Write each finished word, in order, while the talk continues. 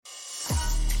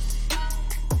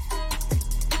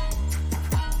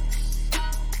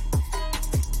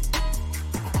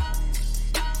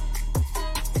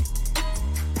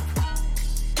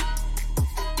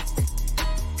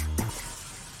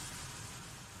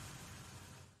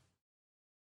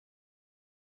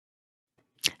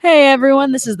Hey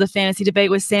everyone, this is the Fantasy Debate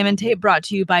with Sam and Tate, brought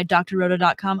to you by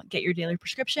drroto.com. Get your daily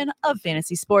prescription of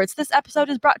fantasy sports. This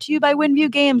episode is brought to you by WinView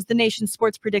Games, the nation's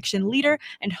sports prediction leader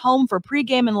and home for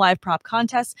pregame and live prop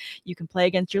contests. You can play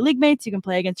against your league mates, you can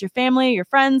play against your family, your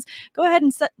friends. Go ahead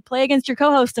and play against your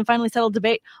co-host and finally settle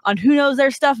debate on who knows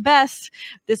their stuff best.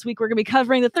 This week we're going to be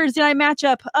covering the Thursday night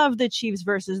matchup of the Chiefs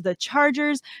versus the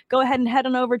Chargers. Go ahead and head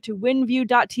on over to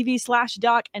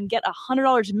winview.tv/doc and get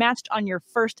 $100 matched on your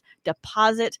first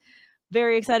deposit.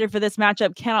 Very excited for this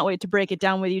matchup. Cannot wait to break it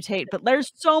down with you, Tate. But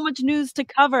there's so much news to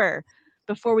cover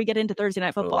before we get into Thursday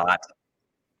Night Football.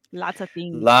 Lots of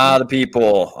things. A lot of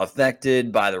people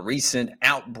affected by the recent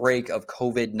outbreak of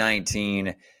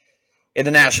COVID-19 in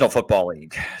the National Football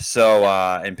League. So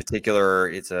in particular,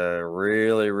 it's a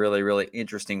really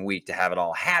interesting week to have it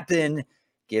all happen,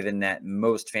 given that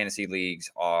most fantasy leagues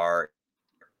are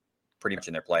pretty much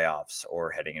in their playoffs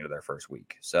or heading into their first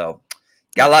week. So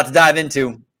got a lot to dive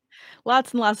into.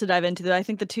 Lots and lots to dive into. I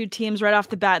think the two teams right off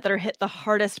the bat that are hit the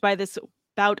hardest by this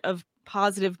bout of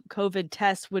positive COVID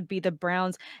tests would be the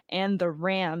Browns and the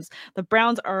Rams. The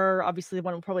Browns are obviously the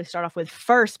one we'll probably start off with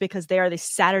first because they are the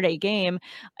Saturday game.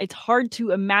 It's hard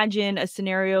to imagine a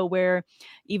scenario where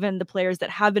even the players that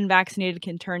have been vaccinated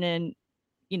can turn in,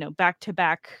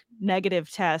 back-to-back negative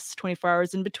tests 24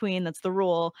 hours in between. That's the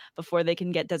rule before they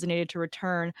can get designated to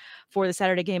return for the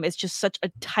Saturday game. It's just such a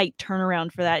tight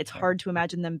turnaround for that. It's hard to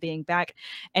imagine them being back.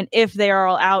 And if they are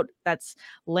all out, that's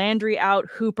Landry out,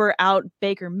 Hooper out,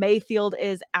 Baker Mayfield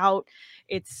is out.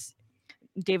 It's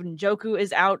David Njoku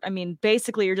is out. I mean,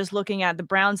 basically you're just looking at the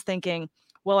Browns thinking,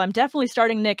 well, I'm definitely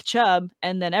starting Nick Chubb,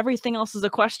 and then everything else is a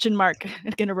question mark.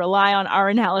 I'm going to rely on our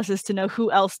analysis to know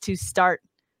who else to start.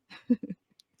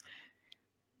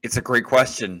 It's a great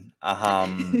question.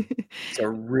 It's a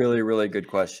really good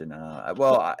question.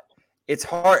 It's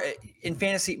hard in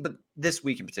fantasy, but this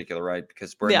week in particular, right?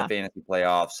 Because we're in the fantasy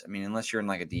playoffs. I mean, unless you're in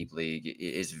like a deep league, it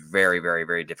is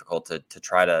very difficult to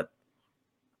try to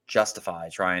justify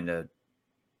trying to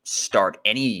start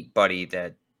anybody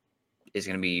that is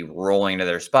going to be rolling to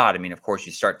their spot. I mean, of course,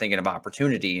 you start thinking of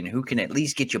opportunity and who can at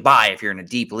least get you by if you're in a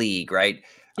deep league, right?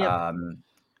 Yep.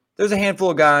 There's a handful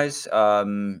of guys,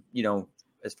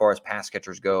 as far as pass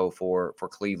catchers go for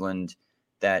Cleveland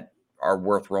that are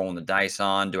worth rolling the dice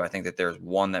on. Do I think that there's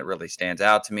one that really stands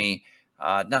out to me?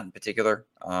 Not in particular.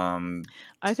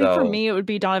 I think for me, it would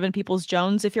be Donovan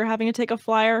Peoples-Jones if you're having to take a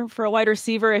flyer for a wide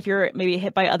receiver, if you're maybe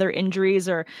hit by other injuries,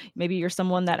 or maybe you're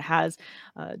someone that has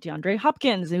DeAndre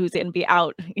Hopkins, who's going to be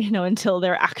out, until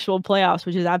their actual playoffs,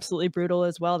 which is absolutely brutal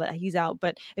as well that he's out.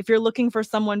 But if you're looking for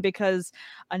someone because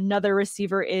another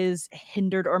receiver is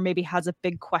hindered or maybe has a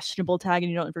big questionable tag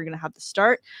and you don't know if you're going to have to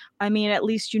start, I mean, at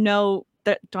least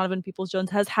that Donovan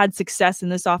Peoples-Jones has had success in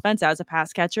this offense as a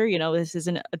pass catcher. This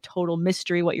isn't a total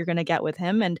mystery what you're going to get with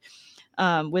him. And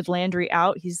with Landry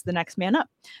out, he's the next man up.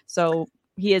 So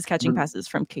he is catching passes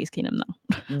from Case Keenum,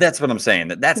 though. That's what I'm saying.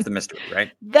 That's the mystery,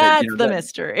 right? That's the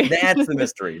mystery. That's the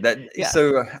mystery.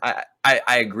 So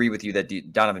I agree with you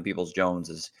that Donovan Peoples-Jones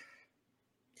has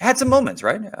had some moments,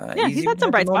 right? He's had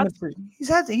some bright spots.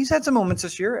 He's had some moments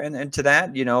this year, and to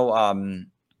that,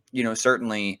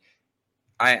 certainly.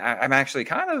 I'm actually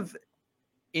kind of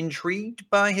intrigued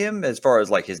by him as far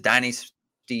as like his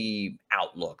dynasty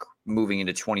outlook moving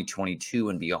into 2022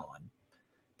 and beyond.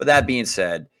 But that being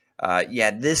said,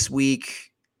 this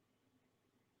week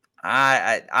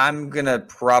I'm gonna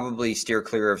probably steer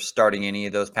clear of starting any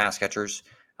of those pass catchers.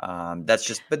 That's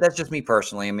just me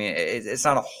personally. I mean, it's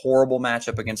not a horrible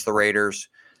matchup against the Raiders.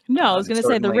 No, I was going to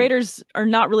say the Raiders are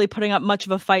not really putting up much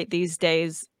of a fight these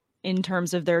days. In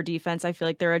terms of their defense, I feel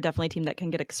like they're definitely a team that can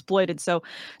get exploited. So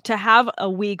to have a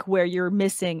week where you're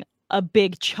missing a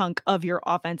big chunk of your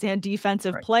offense and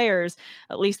defensive players,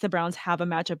 at least the Browns have a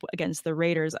matchup against the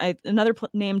Raiders. Another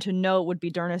name to note would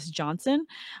be D'Ernest Johnson.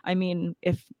 I mean,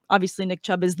 if obviously Nick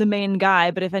Chubb is the main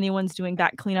guy, but if anyone's doing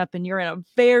that cleanup and you're in a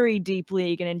very deep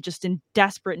league and just in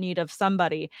desperate need of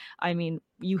somebody, I mean,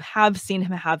 you have seen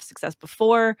him have success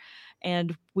before,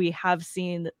 and we have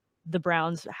seen the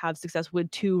Browns have success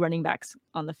with two running backs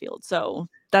on the field. So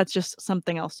that's just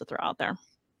something else to throw out there.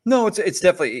 No, it's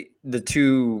definitely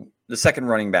the second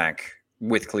running back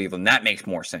with Cleveland. That makes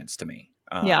more sense to me.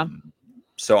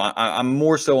 So I'm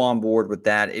more so on board with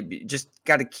that. It just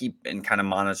got to keep and kind of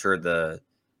monitor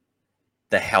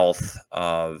the health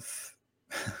of,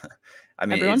 I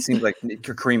mean, everyone? It seems like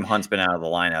Kareem Hunt's been out of the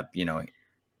lineup,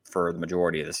 for the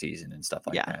majority of the season and stuff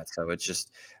like that. So it's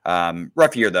just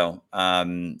rough year though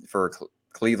for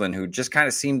Cleveland, who just kind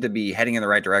of seemed to be heading in the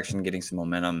right direction, getting some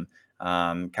momentum,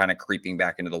 kind of creeping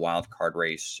back into the wild card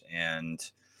race, and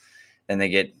then they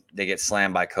get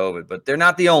slammed by COVID. But they're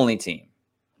not the only team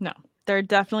No, they're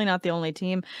definitely not the only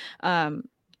team.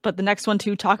 But the next one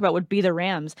to talk about would be the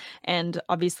Rams. And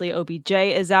obviously, OBJ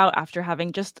is out after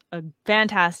having just a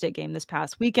fantastic game this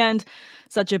past weekend.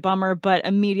 Such a bummer. But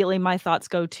immediately my thoughts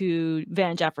go to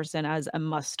Van Jefferson as a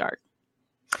must start.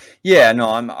 Yeah, no,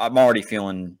 I'm already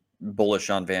feeling bullish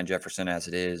on Van Jefferson as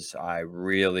it is. I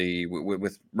really,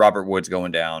 with Robert Woods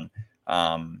going down,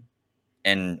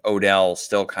 and Odell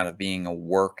still kind of being a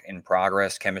work in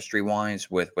progress chemistry wise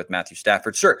with Matthew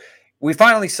Stafford. Sure, we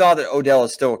finally saw that Odell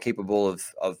is still capable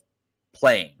of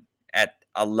playing at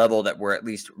a level that we're at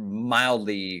least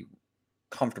mildly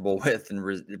comfortable with and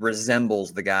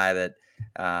resembles the guy that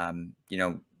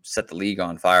set the league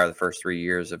on fire the first 3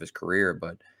 years of his career.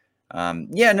 But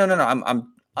no.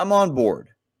 I'm on board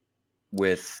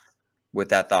with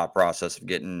that thought process of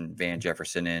getting Van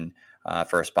Jefferson in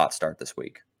for a spot start this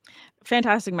week.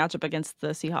 Fantastic matchup against the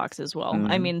Seahawks as well.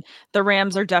 Mm-hmm. I mean, the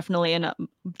Rams are definitely in a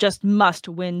just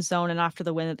must-win zone, and after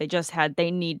the win that they just had, they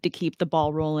need to keep the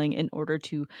ball rolling in order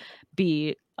to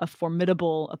be a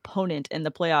formidable opponent in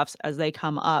the playoffs as they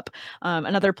come up.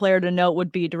 Another player to note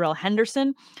would be Darrell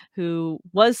Henderson, who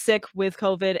was sick with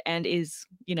COVID and is,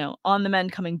 on the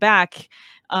mend coming back.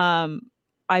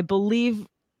 I believe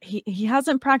he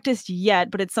hasn't practiced yet,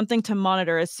 but it's something to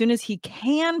monitor. As soon as he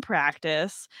can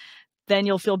practice, then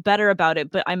you'll feel better about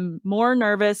it. But I'm more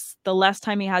nervous the less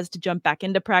time he has to jump back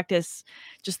into practice.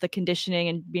 Just the conditioning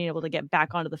and being able to get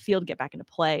back onto the field, get back into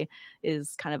play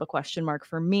is kind of a question mark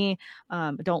for me.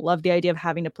 I don't love the idea of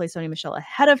having to play Sony Michel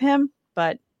ahead of him,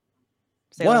 but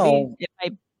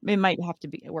it might have to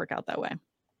work out that way.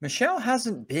 Michel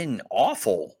hasn't been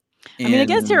awful. I mean,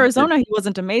 against Arizona, he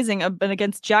wasn't amazing, but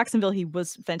against Jacksonville, he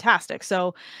was fantastic.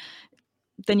 So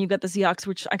then you've got the Seahawks,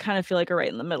 which I kind of feel like are right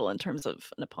in the middle in terms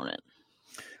of an opponent.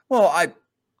 Well,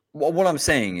 what I'm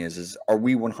saying is are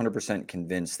we 100%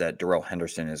 convinced that Darrell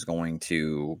Henderson is going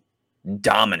to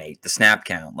dominate the snap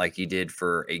count like he did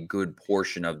for a good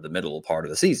portion of the middle part of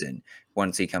the season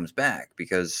once he comes back?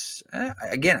 Because,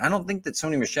 again, I don't think that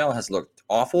Sony Michel has looked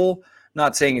awful.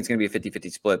 Not saying it's going to be a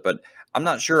 50-50 split, but I'm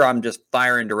not sure I'm just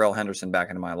firing Darrell Henderson back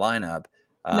into my lineup.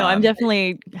 No, I'm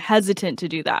definitely hesitant to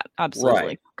do that. Absolutely.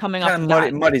 Right. Coming kind off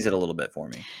of that. muddies it a little bit for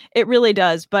me. It really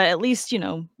does. But at least, you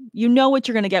know what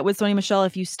you're going to get with Sony Michel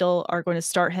if you still are going to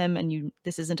start him. And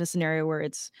this isn't a scenario where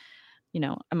it's,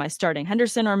 am I starting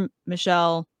Henderson or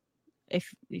Michel?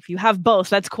 If you have both,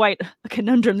 that's quite a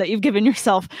conundrum that you've given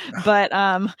yourself. But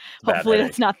hopefully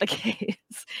that's not the case.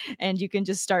 And you can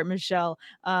just start Michel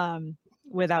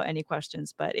without any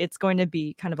questions. But it's going to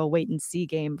be kind of a wait and see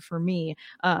game for me,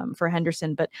 for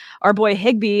Henderson. But our boy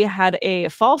Higbee had a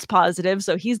false positive,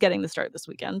 so he's getting the start this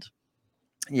weekend.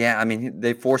 Yeah, I mean,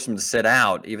 they forced him to sit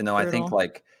out, even though Brutal. I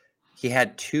think he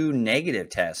had 2 negative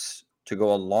tests to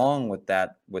go along with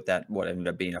that what ended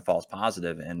up being a false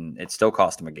positive, and it still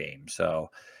cost him a game. So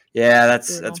yeah,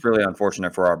 that's really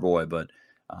unfortunate for our boy. But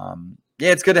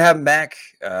yeah, it's good to have him back.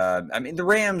 I mean, the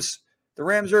Rams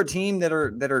are a team that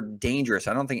are dangerous.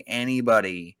 I don't think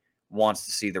anybody wants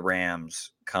to see the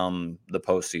Rams come the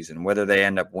postseason, whether they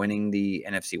end up winning the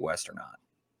NFC West or not.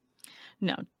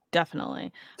 No,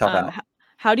 definitely. Tough out.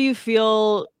 How do you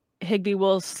feel Higbee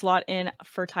will slot in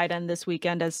for tight end this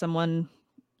weekend as someone?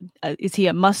 Is he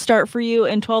a must start for you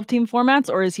in 12-team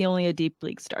formats, or is he only a deep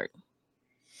league start?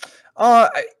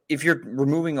 If you're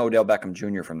removing Odell Beckham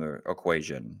Jr. from the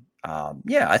equation,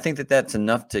 yeah, I think that's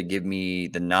enough to give me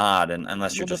the nod, and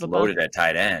unless you're just loaded at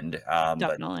tight end.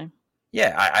 Definitely. But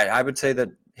yeah, I would say that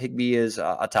Higbee is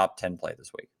a top 10 play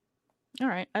this week. All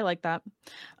right. I like that.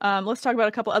 Let's talk about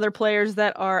a couple other players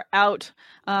that are out.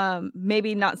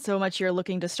 Maybe not so much you're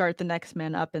looking to start the next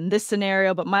man up in this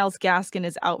scenario, but Myles Gaskin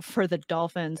is out for the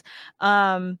Dolphins.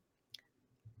 Are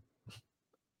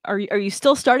you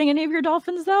still starting any of your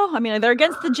Dolphins though? I mean, they're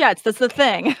against the Jets. That's the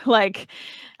thing.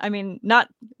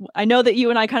 I know that you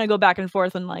and I kind of go back and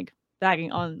forth and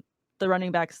bagging on the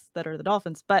running backs that are the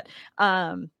Dolphins, but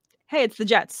hey, it's the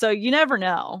Jets. So you never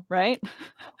know, right?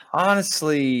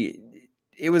 Honestly,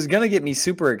 it was going to get me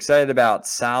super excited about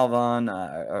Salvon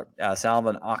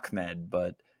Ahmed,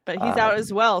 but he's out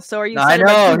as well. So are you excited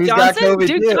about Duke Johnson?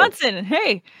 Duke Johnson,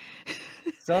 hey.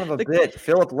 Son of a bitch.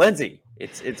 Philip Lindsay.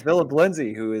 It's Philip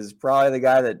Lindsay, who is probably the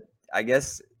guy that I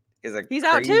guess is he's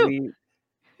out too.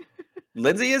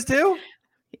 Lindsay is too?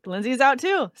 Lindsay's out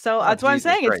too. So that's what I'm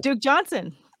saying. Christ. It's Duke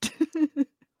Johnson.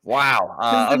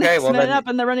 Wow. Okay. Well, man up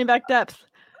in the running back depth.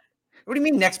 What do you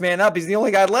mean next man up? He's the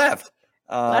only guy left.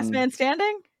 Last man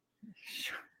standing?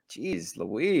 Jeez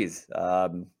Louise.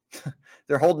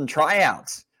 They're holding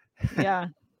tryouts. Yeah.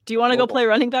 Do you want to go play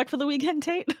running back for the weekend,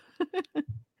 Tate?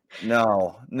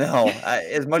 No.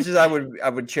 As much as I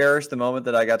would cherish the moment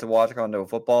that I got to walk onto a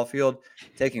football field,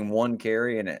 taking one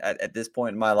carry, and at this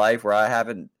point in my life where I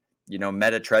haven't,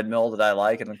 met a treadmill that I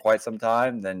like in quite some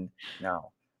time, then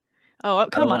no. Oh,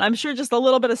 come on. I'm sure just a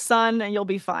little bit of sun and you'll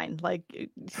be fine. Like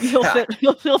you'll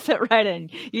fit right in.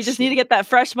 You just need to get that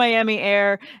fresh Miami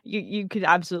air. You could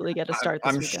absolutely get a start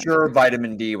this weekend. I'm sure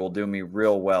vitamin D will do me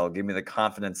real well. Give me the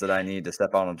confidence that I need to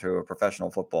step out onto a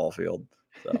professional football field.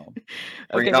 So,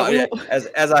 Okay,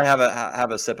 as I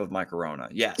have a sip of my Corona.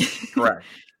 Yes, correct.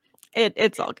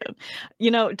 It's all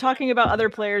good. Talking about other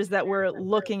players that we're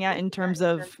looking at in terms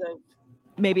of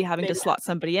maybe having to slot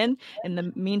somebody in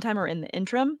the meantime or in the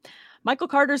interim. Michael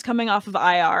Carter's coming off of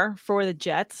IR for the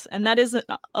Jets, and that is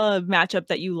a matchup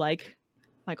that you like.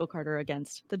 Michael Carter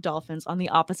against the Dolphins on the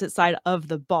opposite side of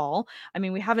the ball. I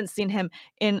mean, we haven't seen him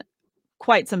in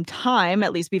quite some time,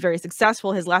 at least be very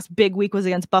successful. His last big week was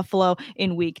against Buffalo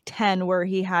in week 10, where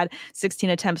he had 16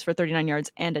 attempts for 39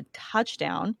 yards and a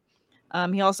touchdown.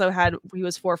 He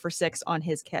was 4 for 6 on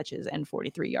his catches and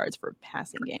 43 yards for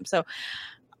passing game. So,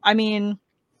 I mean,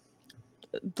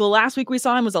 the last week we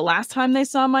saw him was the last time they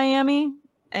saw Miami,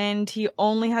 and he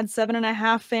only had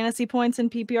 7.5 fantasy points in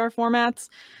PPR formats.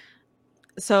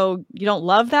 So you don't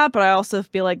love that, but I also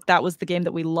feel like that was the game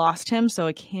that we lost him, so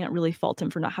I can't really fault him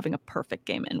for not having a perfect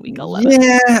game in week 11.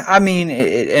 Yeah, I mean,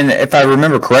 and if I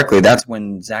remember correctly, that's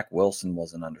when Zach Wilson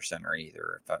wasn't under center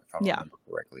either, if I remember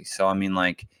correctly. So, I mean,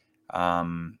 like,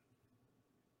 I'm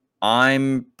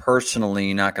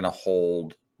personally not going to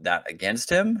hold that against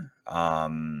him.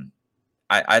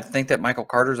 I think that Michael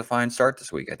Carter's a fine start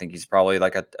this week. I think he's probably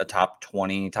like a top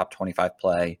 20, top 25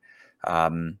 play.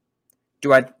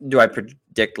 Do I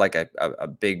predict like a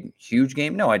big, huge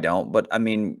game? No, I don't. But I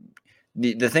mean,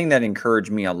 the thing that encouraged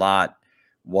me a lot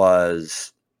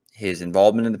was his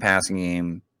involvement in the passing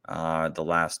game. The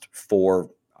last 4,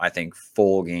 I think,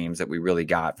 full games that we really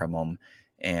got from him,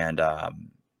 and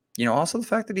also the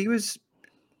fact that he was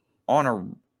on a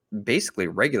basically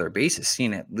regular basis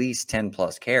seeing at least 10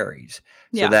 plus carries,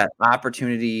 so that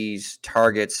opportunities,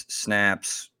 targets,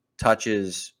 snaps,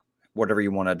 touches, whatever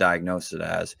you want to diagnose it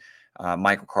as,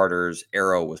 Michael Carter's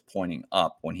arrow was pointing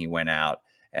up when he went out,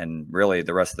 and really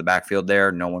the rest of the backfield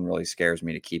there, no one really scares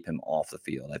me to keep him off the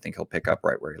field. I think he'll pick up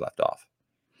right where he left off.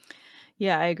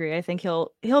 Yeah, I agree. I think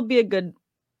he'll be a good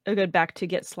back to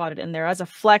get slotted in there as a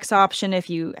flex option.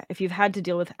 If you've had to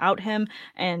deal without him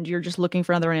and you're just looking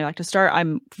for another running back to start,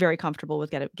 I'm very comfortable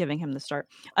with giving him the start.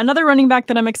 Another running back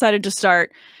that I'm excited to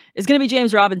start is going to be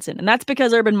James Robinson, and that's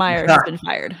because Urban Meyer has been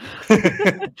fired.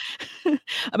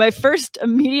 My first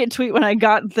immediate tweet when I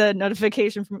got the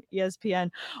notification from ESPN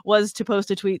was to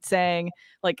post a tweet saying,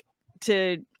 like,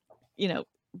 to,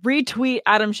 retweet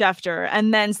Adam Schefter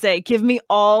and then say, give me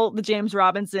all the James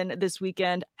Robinson this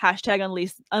weekend. #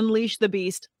 unleash the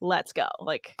beast. Let's go.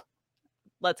 Like,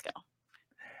 let's go.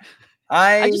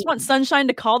 I just want Sunshine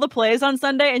to call the plays on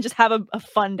Sunday and just have a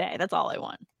fun day. That's all I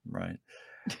want. Right.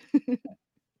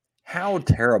 How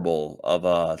terrible of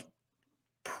a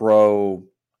pro,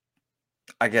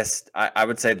 I guess I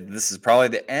would say that this is probably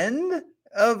the end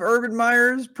of Urban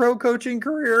Meyer's pro coaching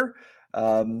career.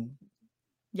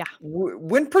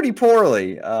 Went pretty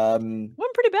poorly.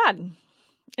 Went pretty bad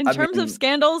in terms of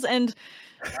scandals and,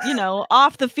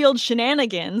 off the field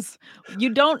shenanigans. You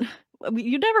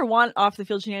never want off the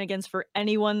field shenanigans for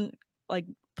anyone, like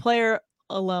player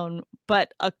alone,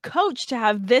 but a coach to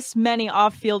have this many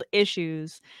off field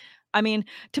issues. I mean,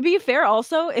 to be fair,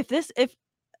 also, if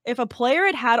a player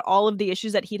had all of the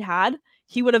issues that he'd had,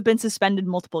 he would have been suspended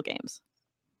multiple games.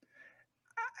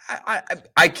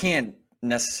 I can't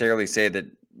necessarily say that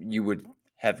you would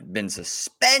have been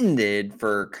suspended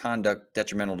for conduct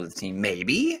detrimental to the team,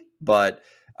 maybe, but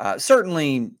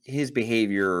certainly his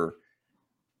behavior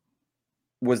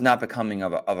was not becoming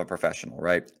of a professional,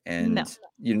 right? And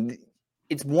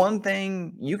it's one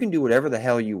thing, you can do whatever the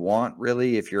hell you want,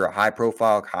 really, if you're a high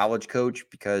profile college coach,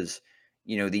 because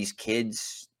these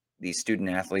kids, these student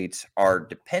athletes are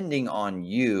depending on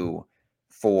you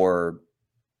for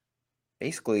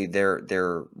basically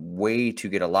their way to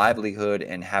get a livelihood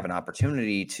and have an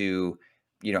opportunity to,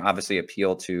 obviously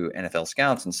appeal to NFL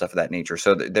scouts and stuff of that nature.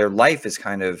 So their life is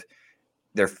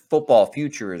their football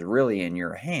future is really in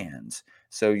your hands.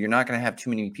 So you're not going to have too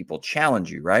many people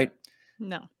challenge you, right?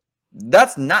 No.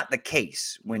 That's not the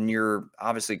case when you're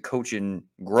obviously coaching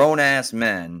grown-ass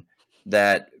men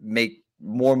that make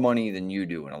more money than you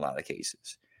do in a lot of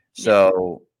cases.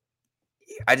 So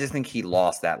I just think he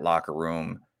lost that locker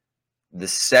room the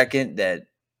second that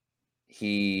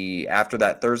after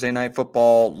that Thursday night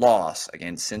football loss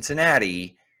against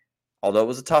Cincinnati, although it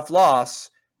was a tough loss,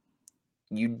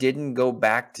 you didn't go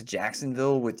back to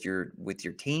Jacksonville with your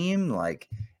team. Like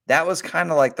that was kind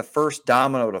of like the first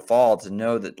domino to fall to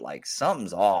know that like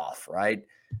something's off, right?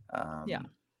 Yeah.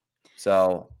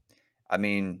 So, I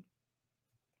mean,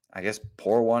 I guess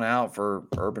pour one out for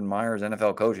Urban Meyer's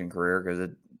NFL coaching career because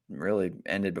it really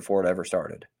ended before it ever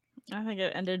started. I think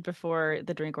it ended before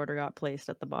the drink order got placed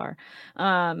at the bar.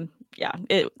 Yeah,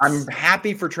 I'm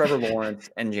happy for Trevor Lawrence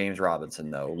and James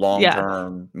Robinson, though, long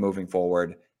term, moving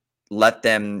forward. Let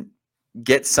them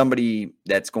get somebody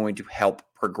that's going to help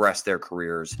progress their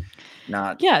careers.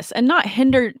 Yes, and not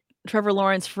hinder Trevor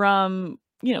Lawrence from,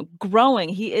 growing.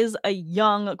 He is a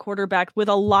young quarterback with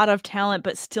a lot of talent,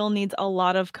 but still needs a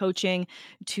lot of coaching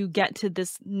to get to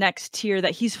this next tier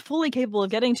that he's fully capable of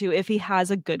getting to if he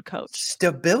has a good coach.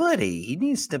 Stability. He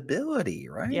needs stability,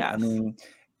 right? Yes. I mean,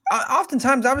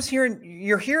 oftentimes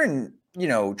you're hearing,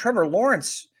 Trevor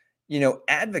Lawrence,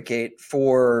 advocate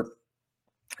for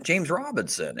James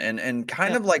Robinson and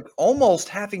kind of like almost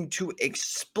having to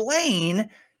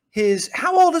explain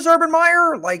how old is Urban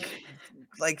Meyer? Like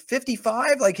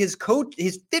 55, like his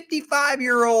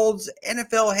 55-year-old's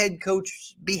NFL head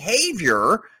coach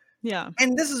behavior. Yeah.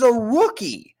 And this is a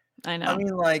rookie. I know. I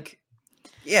mean, like,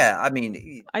 yeah, I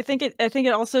mean, I think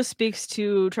it also speaks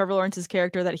to Trevor Lawrence's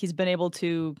character that he's been able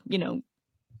to,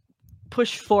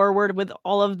 push forward with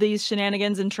all of these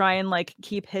shenanigans and try and like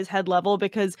keep his head level,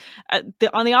 because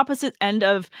on the opposite end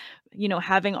of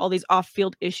having all these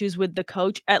off-field issues with the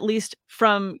coach, at least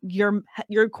from your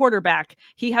quarterback,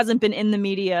 he hasn't been in the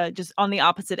media just on the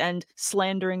opposite end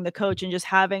slandering the coach and just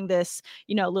having this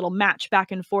little match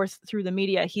back and forth through the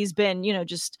media. He's been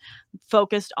just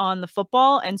focused on the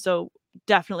football, and so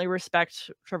definitely respect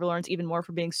Trevor Lawrence even more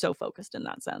for being so focused in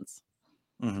that sense.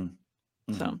 Mm-hmm.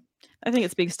 Mm-hmm. So I think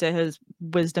it speaks to his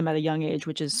wisdom at a young age,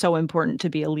 which is so important to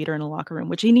be a leader in a locker room,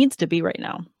 which he needs to be right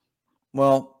now.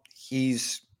 Well,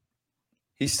 he's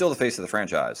still the face of the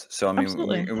franchise. So, I mean,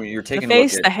 when you're taking the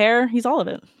face, the hair, he's all of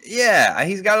it. Yeah,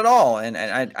 he's got it all. And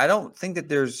I don't think that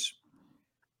there's,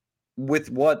 with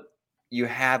what you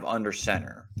have under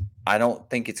center, I don't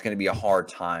think it's going to be a hard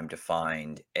time to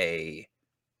find a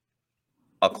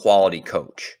quality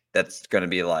coach that's going to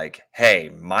be like, hey,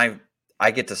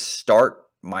 I get to start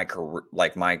my career,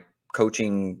 like my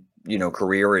coaching,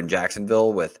 career in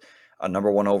Jacksonville with a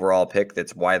number 1 overall pick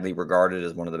that's widely regarded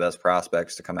as one of the best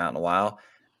prospects to come out in a while.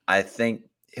 I think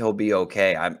he'll be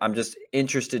okay. I'm just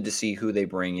interested to see who they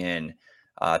bring in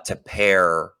to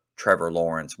pair Trevor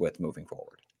Lawrence with moving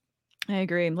forward. I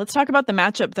agree. Let's talk about the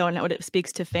matchup, though, and what it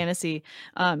speaks to fantasy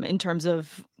in terms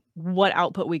of what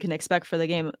output we can expect for the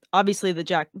game. Obviously,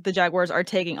 the Jaguars are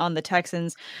taking on the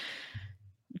Texans.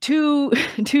 Two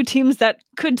teams that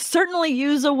could certainly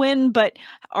use a win, but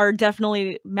are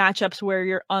definitely matchups where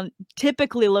you're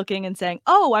typically looking and saying,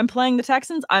 oh, I'm playing the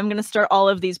Texans, I'm going to start all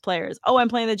of these players. Oh, I'm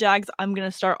playing the Jags, I'm going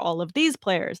to start all of these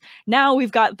players. Now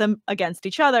we've got them against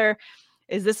each other.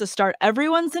 Is this a start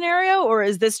everyone scenario, or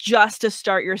is this just to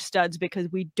start your studs because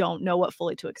we don't know what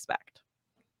fully to expect?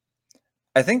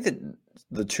 I think that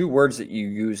the two words that you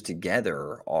use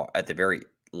together are at the very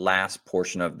last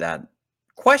portion of that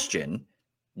question,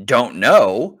 don't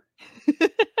know,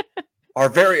 are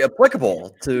very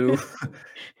applicable to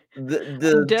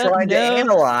the trying to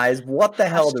analyze what the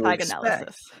hell to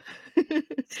expect.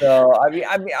 So I mean,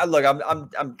 look,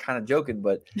 I'm kind of joking,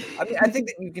 but I mean, I think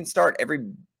that you can start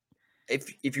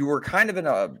if you were kind of in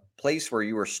a place where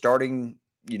you were starting,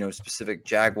 specific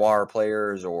Jaguar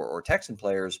players or Texan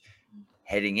players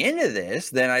heading into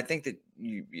this, then I think that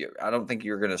I don't think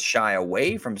you're going to shy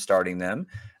away from starting them.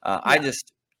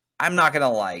 I'm not going to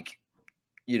like,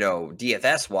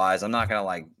 DFS wise, I'm not going to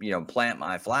like, plant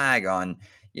my flag on,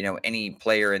 any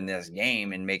player in this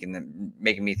game and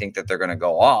making me think that they're going to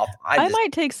go off. I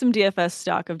might take some DFS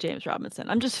stock of James Robinson.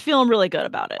 I'm just feeling really good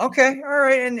about it. Okay. All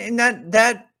right. And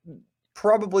that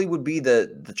probably would be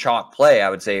the chalk play, I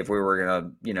would say, if we were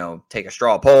going to, take a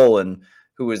straw poll and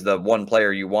who is the one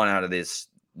player you want out of this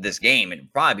game,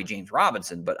 it'd probably be James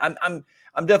Robinson. But I'm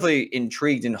definitely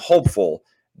intrigued and hopeful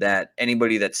that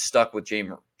anybody that's stuck with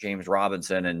James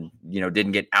Robinson and,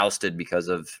 didn't get ousted because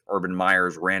of Urban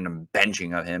Meyer's random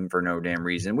benching of him for no damn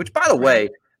reason, which, by the way,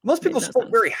 most people spoke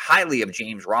very highly of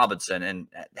James Robinson and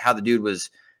how the dude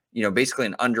was, basically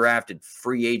an undrafted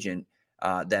free agent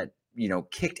that,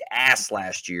 kicked ass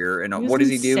last year. And what does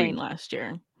he do? Last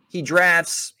year. He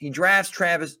drafts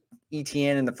Travis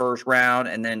Etienne in the first round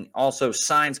and then also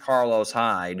signs Carlos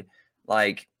Hyde.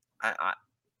 Like,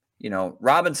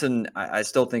 Robinson, I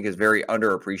still think is very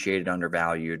underappreciated,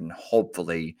 undervalued, and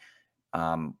hopefully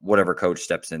whatever coach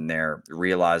steps in there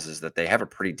realizes that they have a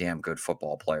pretty damn good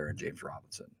football player in James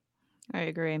Robinson. I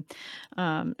agree.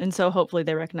 And so hopefully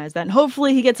they recognize that. And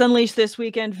hopefully he gets unleashed this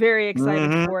weekend. Very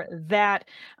excited for that.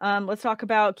 Let's talk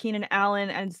about Keenan Allen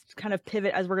and kind of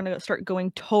pivot as we're going to start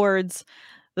going towards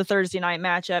the Thursday night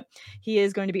matchup. He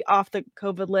is going to be off the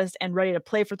COVID list and ready to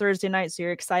play for Thursday night. So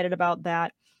you're excited about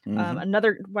that.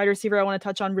 Another wide receiver I want to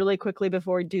touch on really quickly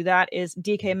before we do that is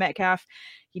DK Metcalf.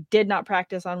 He did not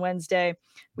practice on Wednesday.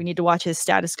 We need to watch his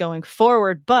status going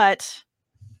forward, but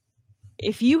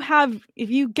if you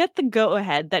get the go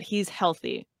ahead that he's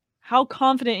healthy, how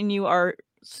confident in you are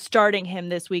starting him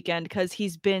this weekend? Because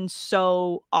he's been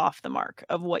so off the mark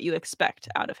of what you expect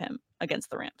out of him against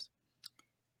the Rams.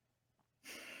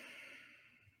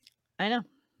 I know.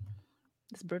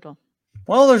 It's brutal.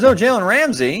 Well, there's no Jalen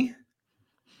Ramsey.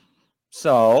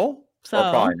 So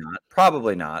probably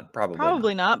not.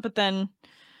 Probably not. But then,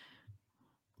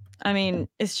 I mean,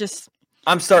 it's just.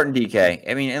 I'm starting DK.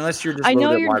 I mean, unless you're just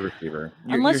loaded wide receiver.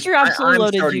 Unless you're absolutely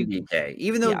loaded, starting DK.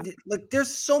 Even though,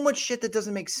 there's so much shit that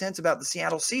doesn't make sense about the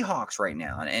Seattle Seahawks right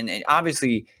now, and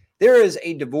obviously there is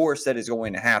a divorce that is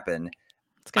going to happen.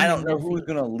 I don't know who's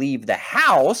going to leave the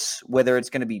house, whether it's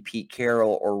going to be Pete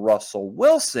Carroll or Russell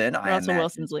Wilson. Russell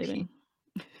Wilson's leaving.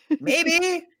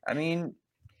 Maybe. I mean,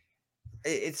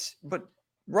 but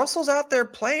Russell's out there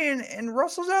playing, and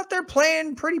Russell's out there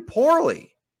playing pretty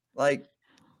poorly. Like,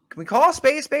 can we call a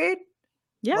spade a spade?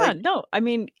 Yeah, no. I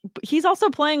mean, he's also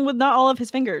playing with not all of his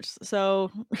fingers.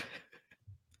 So,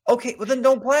 okay, well then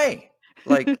don't play.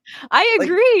 Like, I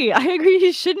agree. I agree.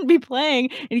 He shouldn't be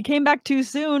playing, and he came back too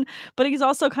soon. But he's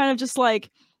also kind of just like,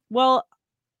 well,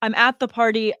 I'm at the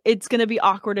party. It's gonna be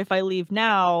awkward if I leave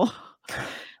now.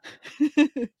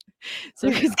 So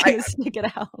he's gonna stick it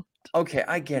out. Okay,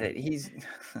 I get it. He's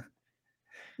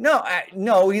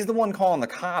no, he's the one calling the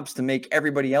cops to make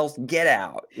everybody else get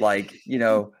out. Like,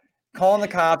 calling the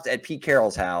cops at Pete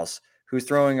Carroll's house, who's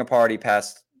throwing a party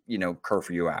past,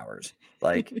 curfew hours.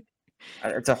 Like,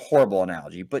 it's a horrible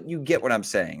analogy, but you get what I'm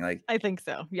saying. Like, I think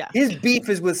so. Yeah. His beef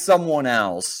is with someone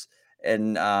else.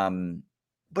 And,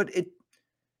 but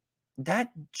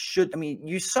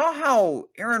you saw how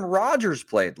Aaron Rodgers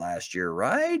played last year,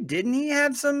 right? Didn't he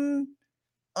have some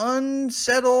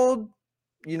unsettled,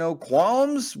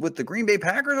 qualms with the Green Bay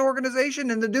Packers organization,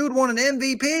 and the dude won an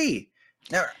MVP.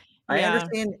 Now,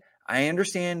 I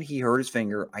understand he hurt his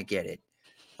finger. I get it.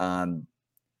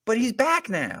 But he's back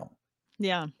now.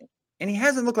 Yeah. And he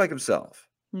hasn't looked like himself.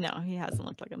 No, he hasn't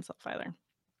looked like himself either.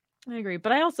 I agree.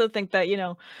 But I also think that,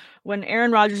 when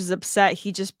Aaron Rodgers is upset,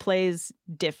 he just plays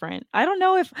different. I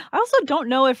also don't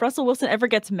know if Russell Wilson ever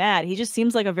gets mad. He just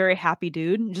seems like a very happy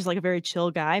dude, just like a very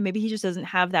chill guy. Maybe he just doesn't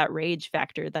have that rage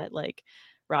factor that like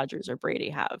Rodgers or Brady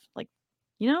have. Like,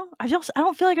 I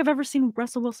don't feel like I've ever seen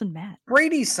Russell Wilson mad.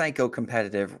 Brady's psycho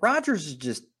competitive. Rodgers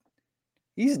is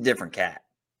he's a different cat.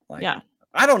 Like, yeah.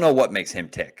 I don't know what makes him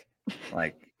tick.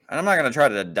 Like, and I'm not going to try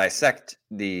to dissect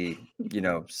the,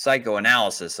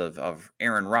 psychoanalysis of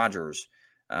Aaron Rodgers,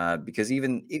 because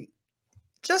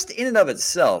just in and of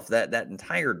itself, that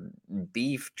entire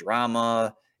beef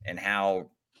drama and how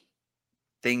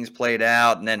things played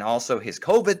out, and then also his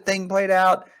COVID thing played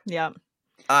out. Yeah.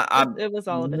 It was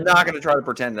all of it. I'm not going to try to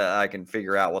pretend that I can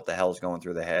figure out what the hell is going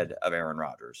through the head of Aaron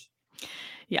Rodgers.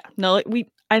 Yeah, no,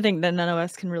 I think that none of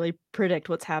us can really predict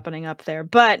what's happening up there.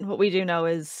 But what we do know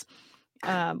is,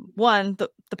 one,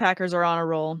 the Packers are on a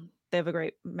roll. They have a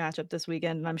great matchup this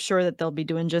weekend, and I'm sure that they'll be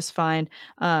doing just fine.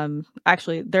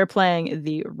 Actually, they're playing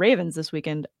the Ravens this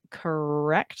weekend,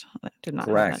 correct? I did not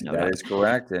correct. That is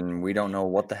correct, and we don't know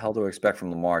what the hell to expect from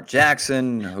Lamar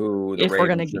Jackson, who if we're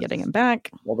going to be getting him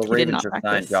back. Well, the Ravens just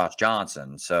signed Josh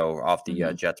Johnson, so off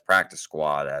the Jets practice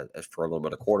squad as for a little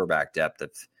bit of quarterback depth.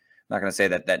 I'm not going to say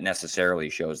that necessarily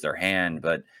shows their hand,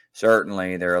 but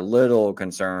certainly they're a little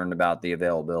concerned about the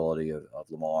availability of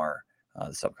Lamar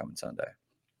this upcoming Sunday.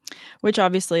 Which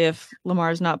obviously, if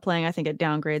Lamar is not playing, I think it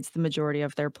downgrades the majority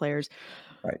of their players.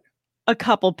 Right. A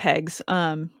couple pegs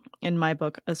in my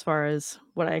book as far as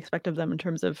what I expect of them in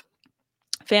terms of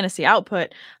fantasy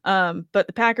output. But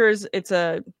the Packers, it's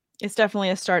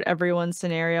definitely a start everyone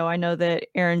scenario. I know that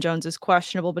Aaron Jones is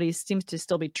questionable, but he seems to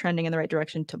still be trending in the right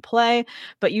direction to play.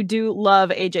 But you do love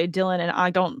AJ Dillon, and I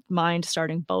don't mind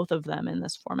starting both of them in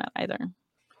this format either.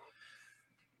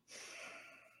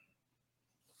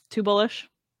 Too bullish?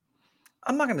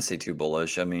 I'm not going to say too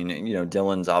bullish. I mean,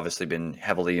 Dillon's obviously been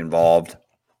heavily involved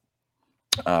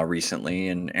recently,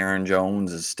 and Aaron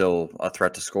Jones is still a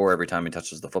threat to score every time he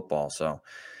touches the football. So,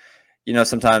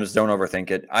 sometimes don't overthink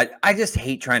it. I just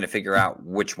hate trying to figure out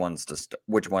which one's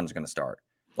going to start.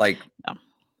 Like, yeah.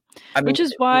 Which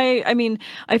is why,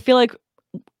 I feel like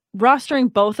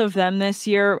rostering both of them this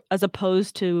year as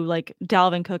opposed to like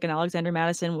Dalvin Cook and Alexander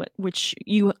Mattison, which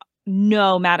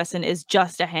Mattison is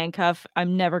just a handcuff.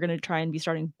 I'm never going to try and be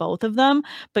starting both of them.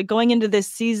 But going into this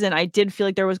season, I did feel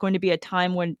like there was going to be a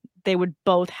time when they would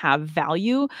both have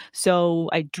value. So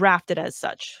I drafted as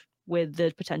such with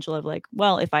the potential of like,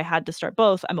 well, if I had to start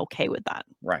both, I'm okay with that.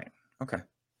 Right. Okay.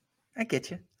 I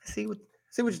get you. I see what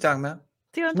you're talking about.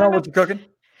 See what I'm talking about? What you're cooking?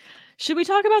 Should we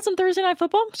talk about some Thursday Night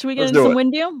Football? Should we get into some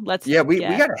WinView? Yeah, we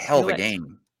got a hell of a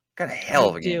game. Got a hell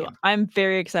of a game. I'm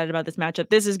very excited about this matchup.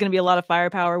 This is going to be a lot of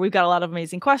firepower. We've got a lot of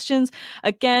amazing questions.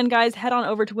 Again, guys, head on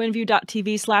over to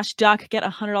winview.tv/duck. Get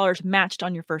 $100 matched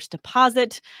on your first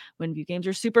deposit. WinView games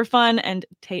are super fun, and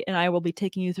Tate and I will be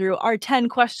taking you through our 10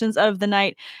 questions of the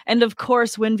night. And of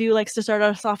course, WinView likes to start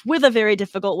us off with a very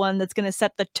difficult one that's going to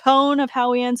set the tone of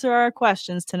how we answer our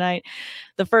questions tonight.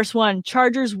 The first one,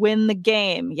 Chargers win the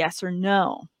game, yes or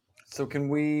no? So can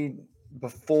we...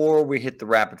 Before we hit the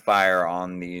rapid fire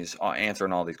on these,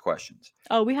 answering all these questions.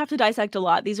 Oh, we have to dissect a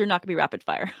lot. These are not going to be rapid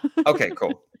fire. Okay,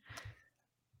 cool.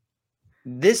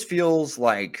 This feels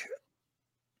like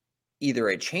either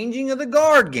a changing of the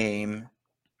guard game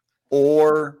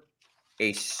or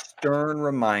a stern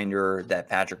reminder that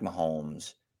Patrick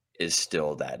Mahomes is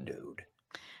still that dude.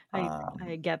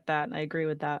 I get that. I agree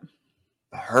with that.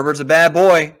 Herbert's a bad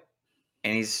boy,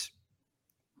 and he's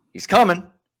coming.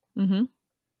 Mm-hmm.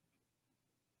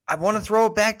 I want to throw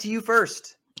it back to you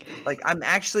first. Like, I'm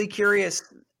actually curious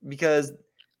because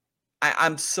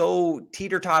I'm so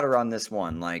teeter-totter on this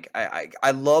one. Like,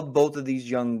 I love both of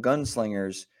these young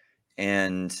gunslingers.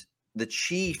 And the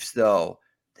Chiefs, though,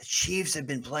 the Chiefs have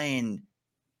been playing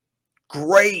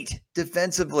great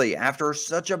defensively after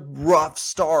such a rough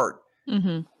start.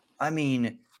 Mm-hmm. I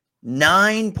mean,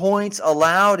 9 points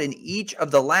allowed in each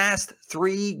of the last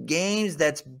 3 games.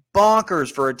 That's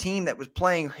bonkers for a team that was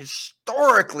playing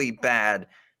historically bad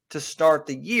to start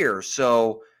the year.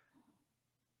 So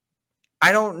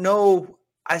I don't know.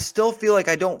 I still feel like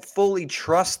I don't fully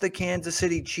trust the Kansas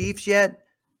City Chiefs yet,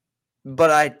 but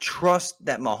I trust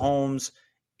that Mahomes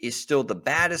is still the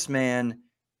baddest man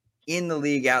in the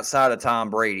league outside of Tom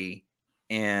Brady.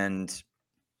 And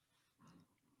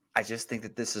I just think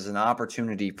that this is an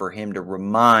opportunity for him to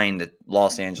remind the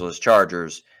Los Angeles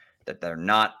Chargers that they're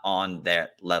not on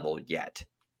that level yet.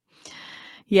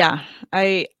 Yeah,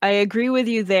 I agree with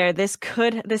you there. This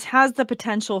has the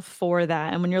potential for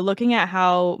that. And when you're looking at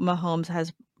how Mahomes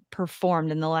has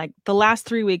performed in the last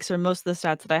 3 weeks, or most of the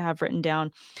stats that I have written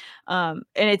down, and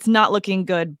it's not looking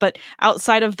good. But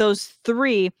outside of those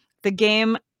 3, the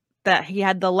game that he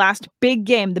had, the last big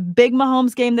game, the big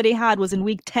Mahomes game that he had, was in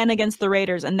week 10 against the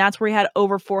Raiders. And that's where he had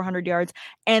over 400 yards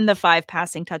and the 5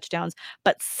 passing touchdowns.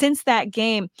 But since that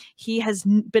game, he has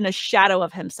been a shadow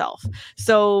of himself.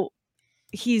 So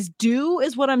he's due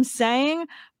is what I'm saying,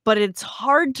 but it's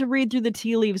hard to read through the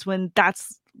tea leaves when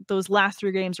those last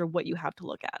 3 games are what you have to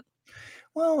look at.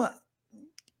 Well,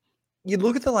 you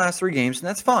look at the last 3 games and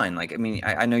that's fine. Like, I mean,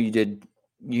 I know you did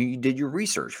your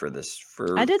research for this.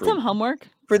 I did some homework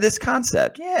for this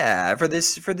concept. Yeah. For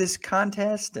this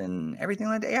contest and everything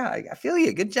like that. Yeah. I feel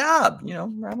you. Good job.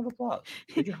 Round of applause.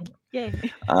 Yay.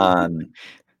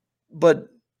 But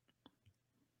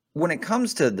when it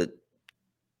comes to the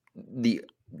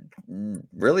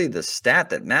really the stat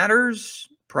that matters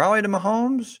probably to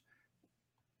Mahomes,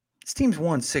 this team's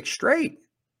won 6 straight.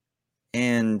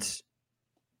 And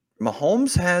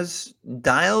Mahomes has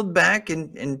dialed back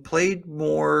and played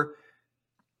more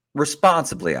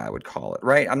responsibly, I would call it,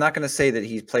 right? I'm not going to say that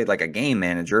he's played like a game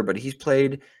manager, but he's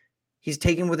taken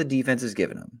what the defense has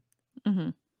given him. Mm-hmm.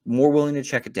 More willing to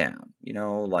check it down,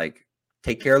 like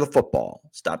take care of the football,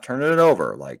 stop turning it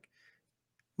over. Like,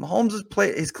 Mahomes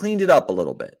has cleaned it up a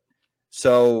little bit.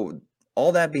 So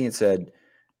all that being said,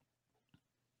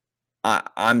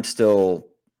 I'm still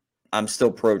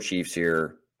pro Chiefs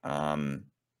here. I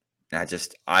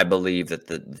believe that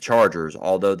the Chargers,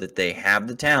 although that they have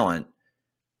the talent,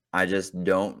 I just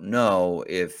don't know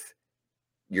if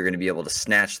you're going to be able to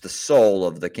snatch the soul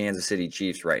of the Kansas City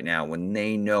Chiefs right now when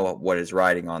they know what is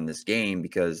riding on this game,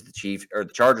 because the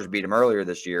Chargers beat them earlier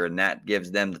this year, and that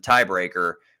gives them the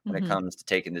tiebreaker when it comes to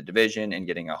taking the division and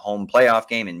getting a home playoff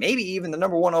game and maybe even the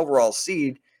number 1 overall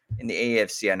seed in the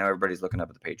AFC. I know everybody's looking up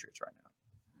at the Patriots right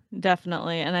now.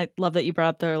 Definitely. And I love that you brought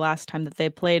up their last time that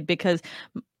they played, because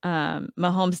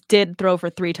Mahomes did throw for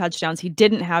 3 touchdowns. He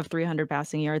didn't have 300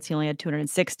 passing yards. He only had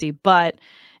 260,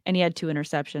 and he had 2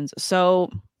 interceptions. So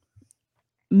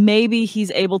maybe he's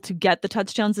able to get the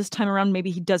touchdowns this time around. Maybe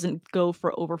he doesn't go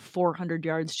for over 400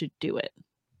 yards to do it.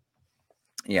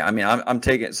 Yeah, I mean, I'm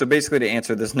taking, so basically to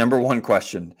answer this number 1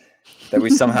 question that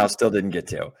we somehow still didn't get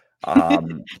to,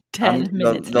 Um, 10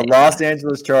 minutes. The Los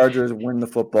Angeles Chargers win the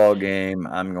football game.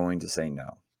 I'm going to say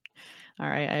no. All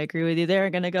right, I agree with you there.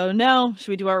 Gonna go no. Should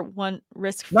we do our one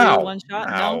risk-free one shot?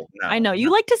 No. I know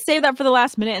you like to save that for the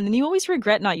last minute, and then you always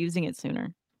regret not using it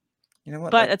sooner. You know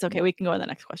what? But that's okay. We can go on the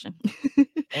next question.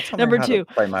 Number 2.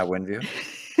 Play my win view.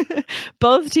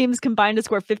 Both teams combined to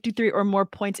score 53 or more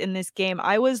points in this game.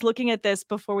 I was looking at this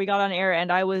before we got on air,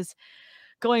 and I was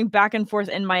going back and forth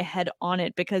in my head on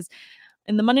it because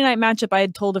in the Monday night matchup, I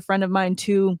had told a friend of mine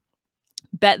to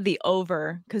bet the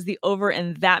over because the over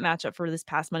in that matchup for this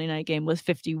past Monday night game was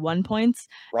 51 points.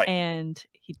 Right. And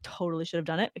he totally should have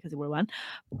done it because he would have won.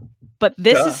 But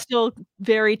this is still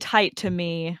very tight to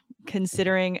me,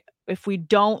 considering if we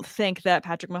don't think that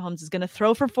Patrick Mahomes is going to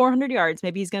throw for 400 yards,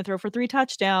 maybe he's going to throw for 3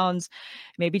 touchdowns.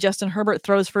 Maybe Justin Herbert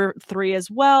throws for 3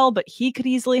 as well, but he could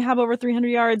easily have over 300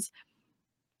 yards.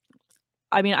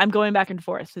 I mean, I'm going back and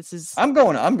forth. I'm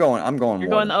going. You're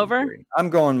going the over? I'm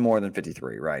going more than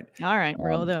 53, right? All right,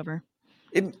 roll the over.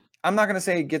 I'm not going to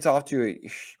say it gets off to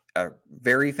a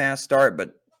very fast start,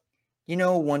 but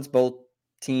once both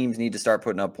teams need to start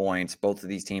putting up points, both of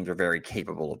these teams are very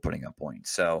capable of putting up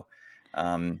points. So,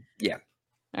 yeah.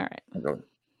 All right.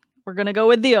 We're going to go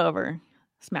with the over.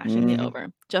 Smashing the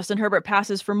over. Justin Herbert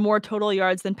passes for more total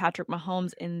yards than Patrick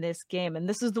Mahomes in this game. And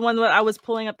this is the one that I was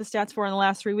pulling up the stats for in the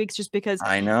last 3 weeks just because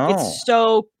I know it's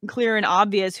so clear and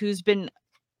obvious who's been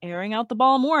airing out the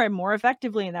ball more and more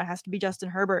effectively, and that has to be Justin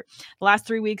Herbert. The last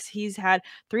 3 weeks, he's had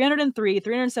 303,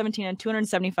 317, and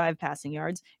 275 passing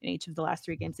yards in each of the last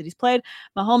 3 games that he's played.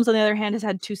 Mahomes, on the other hand, has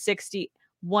had 260,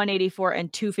 184,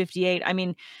 and 258. I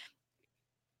mean,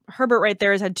 Herbert right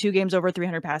there has had 2 games over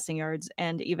 300 passing yards,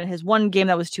 and even his one game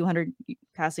that was 200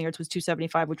 passing yards was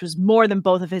 275, which was more than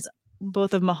both of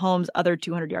Mahomes' other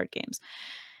 200-yard games.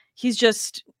 He's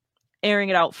just airing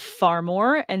it out far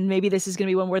more, and maybe this is going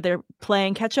to be one where they're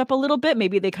playing catch up a little bit.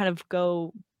 Maybe they kind of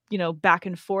go, back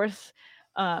and forth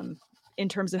in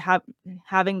terms of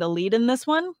having the lead in this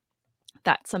one.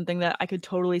 That's something that I could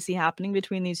totally see happening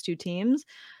between these two teams.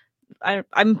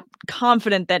 I'm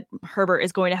confident that Herbert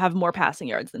is going to have more passing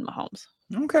yards than Mahomes.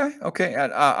 Okay.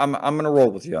 I'm going to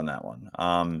roll with you on that one.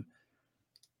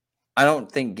 I don't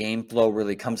think game flow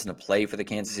really comes into play for the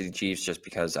Kansas City Chiefs just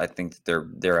because I think that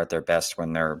they're at their best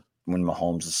when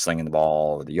Mahomes is slinging the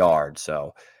ball over the yard.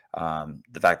 So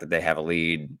the fact that they have a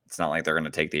lead, it's not like they're going to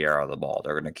take the air out of the ball.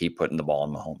 They're going to keep putting the ball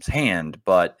in Mahomes' hand.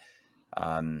 But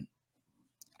I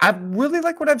really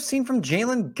like what I've seen from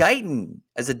Jalen Guyton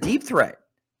as a deep threat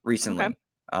recently. Okay.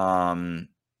 Kind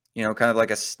of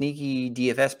like a sneaky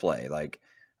DFS play. Like,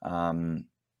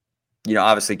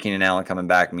 obviously Keenan Allen coming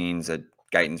back means that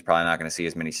Guyton's probably not going to see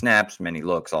as many snaps, many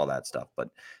looks, all that stuff. But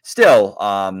still,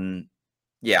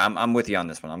 yeah, I'm with you on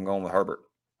this one. I'm going with Herbert.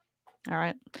 All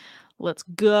right. Let's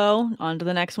go on to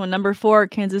the next one. Number 4,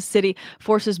 Kansas City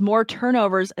forces more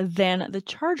turnovers than the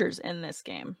Chargers in this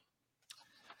game.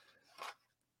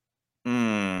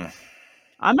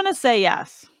 I'm going to say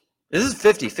yes. This is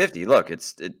 50-50. Look,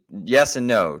 it's yes and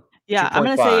no. Yeah, 2. I'm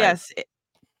going to say yes.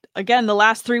 Again, the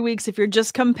last 3 weeks, if you're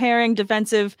just comparing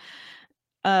defensive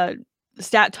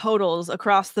stat totals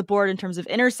across the board in terms of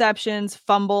interceptions,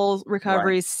 fumbles,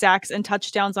 recoveries, sacks, and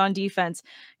touchdowns on defense,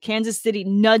 Kansas City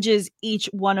nudges each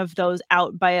one of those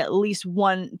out by at least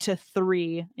 1 to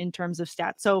 3 in terms of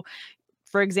stats. So,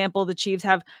 for example, the Chiefs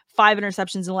have 5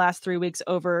 interceptions in the last 3 weeks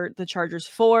over the Chargers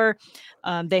 4.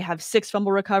 They have 6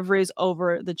 fumble recoveries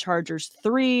over the Chargers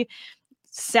 3.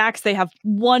 Sacks, they have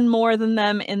 1 more than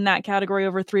them in that category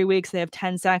over 3 weeks. They have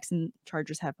 10 sacks, and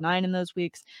Chargers have 9 in those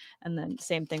weeks. And then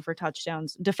same thing for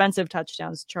touchdowns. Defensive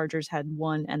touchdowns, Chargers had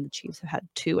 1, and the Chiefs have had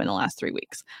 2 in the last 3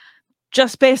 weeks.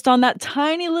 Just based on that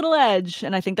tiny little edge,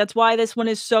 and I think that's why this one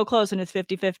is so close and it's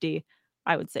 50-50,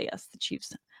 I would say yes, the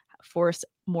Chiefs force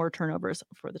more turnovers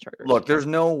for the Chargers. Look, there's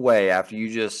no way after you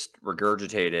just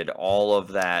regurgitated all of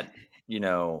that,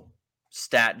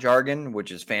 stat jargon,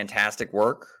 which is fantastic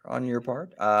work on your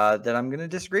part, that I'm going to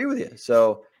disagree with you.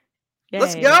 So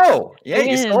let's go. Yeah,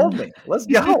 you sold me. Let's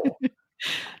go.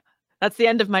 That's the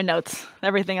end of my notes.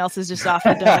 Everything else is just off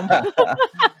the dome.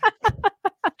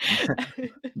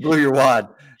 Blew your wad.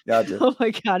 Gotcha. Oh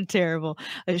my God, terrible.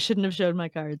 I shouldn't have showed my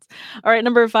cards. All right,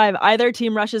 number 5. Either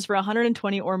team rushes for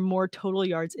 120 or more total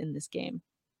yards in this game.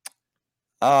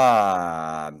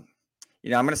 I'm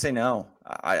going to say no.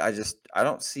 I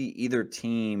don't see either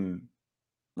team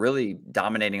really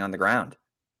dominating on the ground.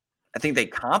 I think they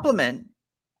complement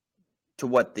to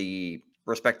what the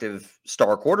respective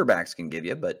star quarterbacks can give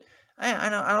you, but I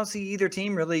don't see either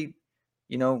team really,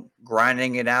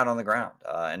 grinding it out on the ground.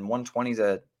 And 120 is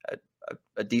a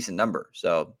decent number,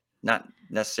 so not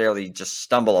necessarily just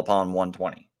stumble upon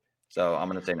 120. So I'm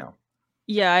going to say no.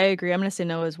 Yeah, I agree. I'm going to say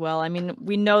no as well. I mean,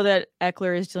 we know that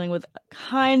Eckler is dealing with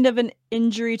kind of an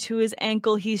injury to his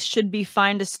ankle. He should be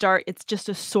fine to start. It's just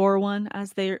a sore one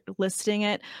as they're listing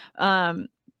it.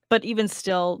 But even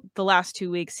still, the last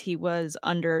 2 weeks, he was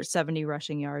under 70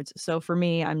 rushing yards. So for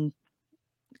me, and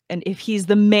if he's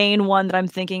the main one that I'm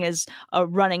thinking is a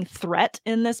running threat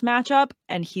in this matchup,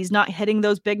 and he's not hitting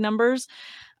those big numbers,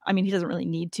 I mean, he doesn't really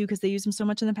need to because they use him so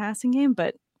much in the passing game,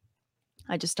 but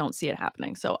I just don't see it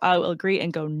happening. So I will agree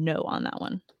and go no on that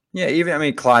one. Yeah,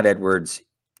 even Clyde Edwards,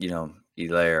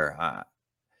 Elaire,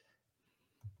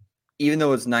 even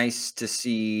though it's nice to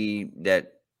see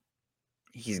that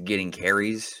he's getting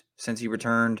carries since he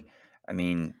returned, I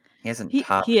mean, he hasn't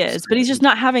topped. He is, but he's just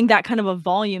not having that kind of a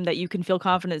volume that you can feel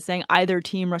confident saying either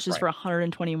team rushes for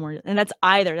 120 more. And that's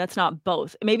either. That's not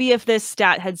both. Maybe if this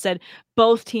stat had said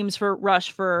both teams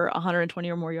rush for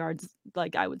 120 or more yards,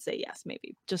 like I would say yes,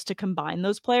 maybe just to combine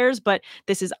those players. But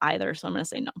this is either, so I'm going to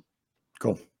say no.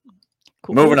 Cool.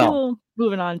 Moving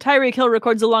on. Tyreek Hill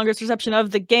records the longest reception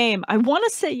of the game. I want to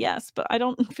say yes, but I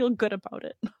don't feel good about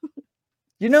it.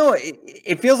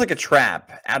 It feels like a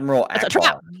trap. Admiral Akbar. It's a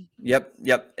trap.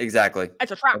 Yep, exactly.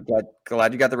 It's a trap. I'm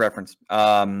glad you got the reference.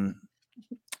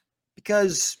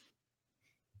 Because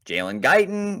Jalen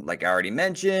Guyton, like I already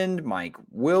mentioned, Mike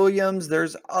Williams,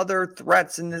 there's other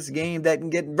threats in this game that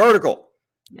can get vertical.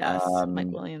 Yes,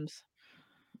 Mike Williams.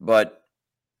 But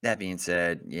that being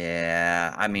said,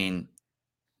 yeah, I mean,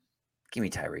 give me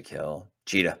Tyreek Hill.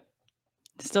 Cheetah.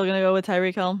 Still going to go with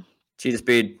Tyreek Hill? Cheetah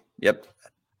speed. Yep.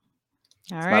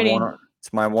 All righty.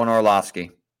 It's my one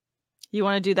Orlovsky. You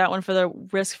want to do that one for the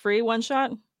risk-free one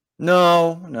shot?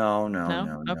 No.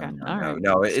 Okay. All right.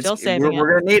 No.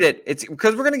 We're gonna need it. It's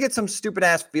because we're gonna get some stupid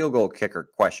ass field goal kicker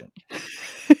question.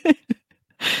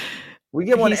 We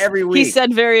get one every week. He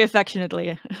said very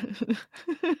affectionately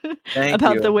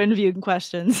about the WinView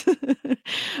questions.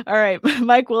 All right.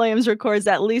 Mike Williams records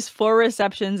at least 4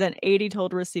 receptions and 80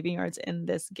 total receiving yards in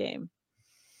this game.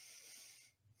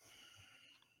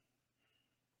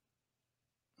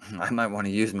 I might want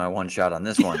to use my one shot on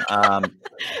this one.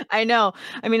 I know.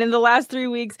 I mean, in the last 3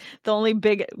 weeks, the only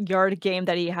big yard game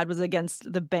that he had was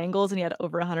against the Bengals, and he had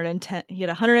over 110. He had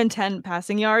 110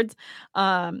 passing yards,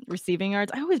 receiving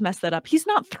yards. I always mess that up. He's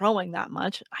not throwing that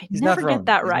much. I never get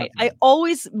that right. I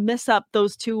always mess up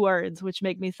those 2 words, which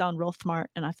make me sound real smart,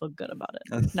 and I feel good about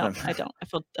it. No, I don't. I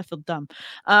feel dumb.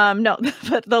 No,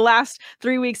 but the last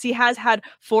 3 weeks, he has had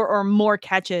 4 or more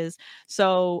catches.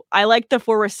 So I like the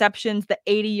 4 receptions. The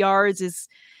 80 yards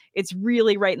it's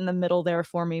really right in the middle there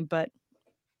for me, but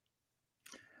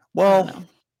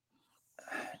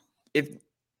if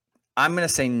I'm going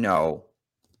to say no,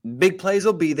 big plays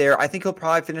will be there. I think he'll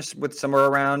probably finish with somewhere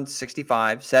around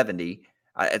 65, 70.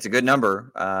 It's a good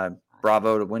number.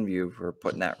 Bravo to WinView for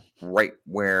putting that right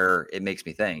where it makes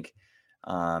me think.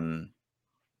 But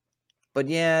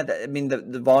yeah, I mean,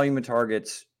 the volume of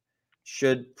targets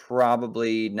should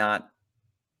probably not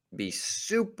be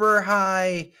super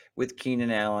high with Keenan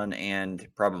Allen and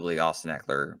probably Austin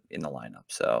Eckler in the lineup.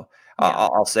 So yeah.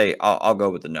 I'll go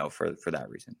with the no for that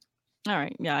reason. All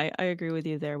right. Yeah, I agree with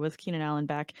you there. With Keenan Allen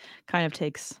back, kind of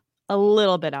takes a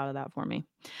little bit out of that for me.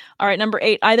 All right, number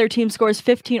 8, either team scores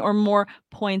 15 or more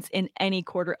points in any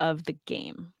quarter of the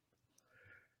game.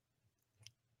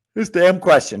 This damn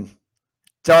question.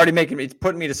 It's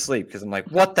putting me to sleep because I'm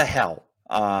like, what the hell?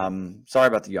 Sorry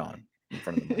about the yawn in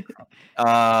front of the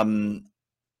microphone.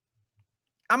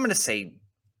 I'm going to say,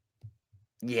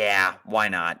 yeah, why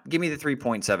not? Give me the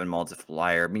 3.7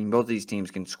 multiplier. I mean, both of these teams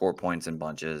can score points in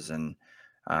bunches, and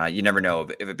you never know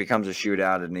if it becomes a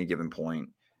shootout at any given point.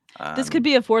 This could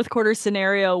be a fourth quarter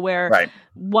scenario where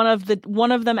one of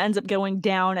them ends up going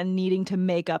down and needing to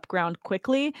make up ground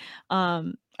quickly.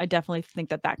 I definitely think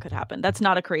that could happen. That's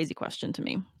not a crazy question to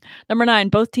me. Number 9,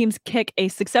 both teams kick a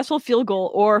successful field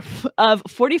goal of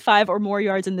 45 or more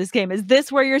yards in this game. Is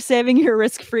this where you're saving your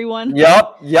risk-free one?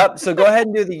 Yep. So go ahead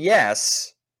and do the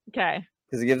yes. Okay.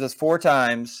 Because it gives us 4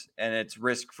 times and it's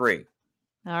risk-free.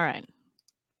 All right.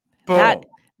 Boom.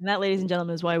 That, ladies and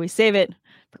gentlemen, is why we save it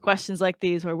for questions like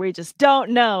these where we just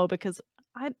don't know because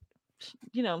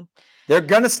they're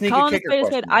going to sneak a kicker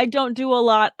question. I don't do a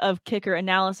lot of kicker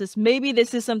analysis. Maybe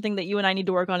this is something that you and I need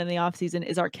to work on in the offseason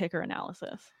is our kicker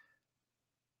analysis.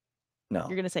 No.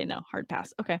 You're going to say no. Hard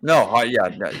pass. Okay. No. Yeah.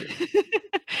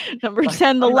 Number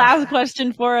 10, the last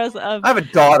question for us. I have a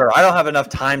daughter. I don't have enough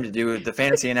time to do the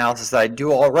fantasy analysis that I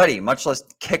do already, much less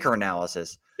kicker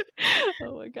analysis.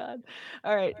 Oh, my God.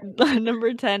 All right.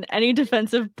 Number 10, any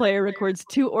defensive player records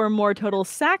 2 or more total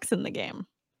sacks in the game.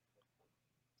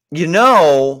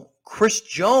 Chris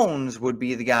Jones would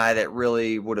be the guy that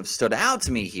really would have stood out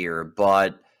to me here,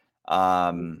 but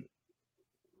 2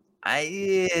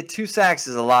 sacks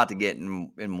is a lot to get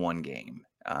in one game.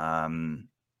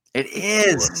 It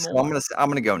is. So I'm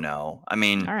gonna go no. I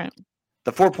mean, all right.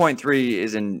 The 4.3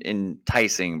 is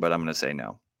enticing, but I'm gonna say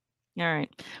no. All right.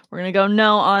 We're gonna go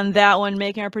no on that one,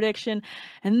 making our prediction.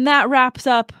 And that wraps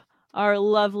up our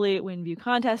lovely WinView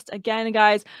contest. Again,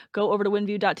 guys, go over to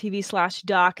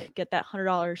winview.tv/doc, get that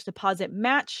 $100 deposit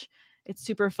match. It's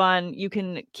super fun. You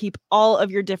can keep all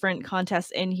of your different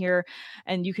contests in here,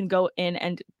 and you can go in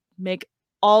and make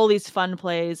all these fun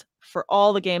plays for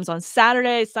all the games on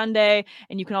Saturday, Sunday,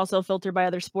 and you can also filter by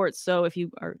other sports. So if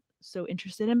you are so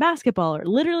interested in basketball or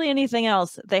literally anything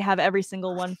else, they have every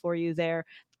single one for you there.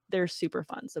 They're super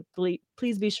fun. So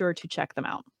please be sure to check them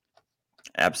out.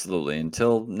 Absolutely.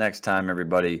 Until next time,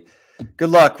 everybody,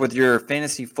 good luck with your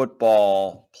fantasy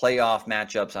football playoff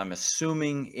matchups. I'm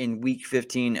assuming in week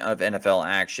 15 of NFL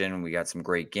action, we got some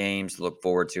great games to look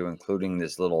forward to, including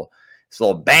this little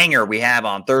banger we have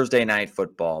on Thursday Night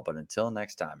Football. But until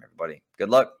next time, everybody, good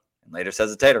luck. And later says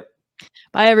the Tater.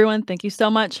 Bye, everyone. Thank you so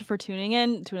much for tuning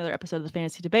in to another episode of the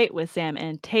Fantasy Debate with Sam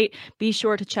and Tate. Be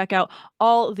sure to check out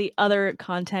all the other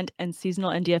content and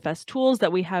seasonal and DFS tools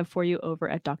that we have for you over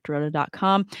at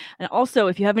drroto.com. And also,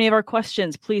 if you have any of our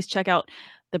questions, please check out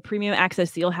the premium access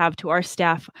that you'll have to our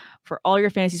staff for all your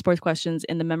fantasy sports questions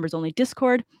in the members-only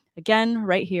Discord. Again,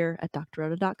 right here at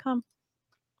drroto.com.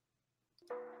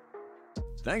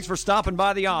 Thanks for stopping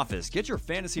by the office. Get your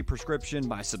fantasy prescription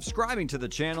by subscribing to the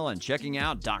channel and checking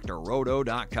out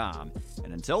drroto.com.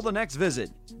 And until the next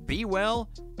visit, be well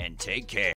and take care.